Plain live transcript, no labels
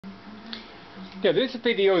Yeah, this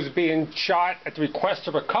video is being shot at the request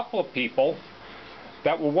of a couple of people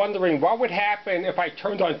that were wondering what would happen if I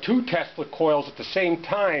turned on two Tesla coils at the same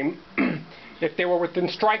time if they were within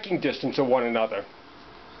striking distance of one another.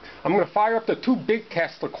 I'm going to fire up the two big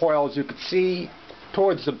Tesla coils you can see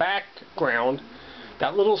towards the background.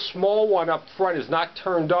 That little small one up front is not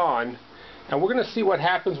turned on, and we're going to see what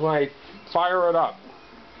happens when I fire it up.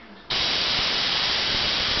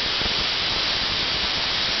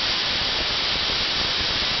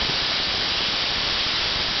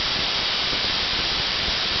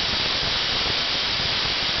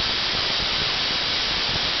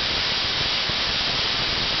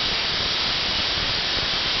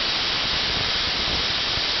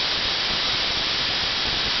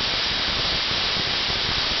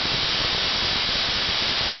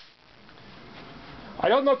 I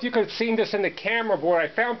don't know if you could have seen this in the camera, but what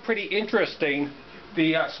I found pretty interesting,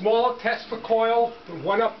 the smaller Tesla coil, the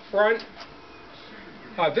one up front,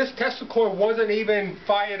 this Tesla coil wasn't even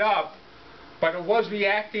fired up, but it was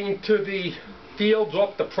reacting to the fields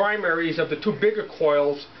off the primaries of the two bigger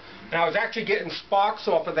coils, and I was actually getting sparks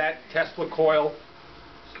off of that Tesla coil,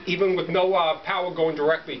 even with no power going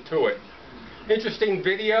directly to it. Interesting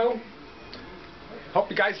video. Hope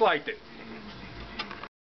you guys liked it.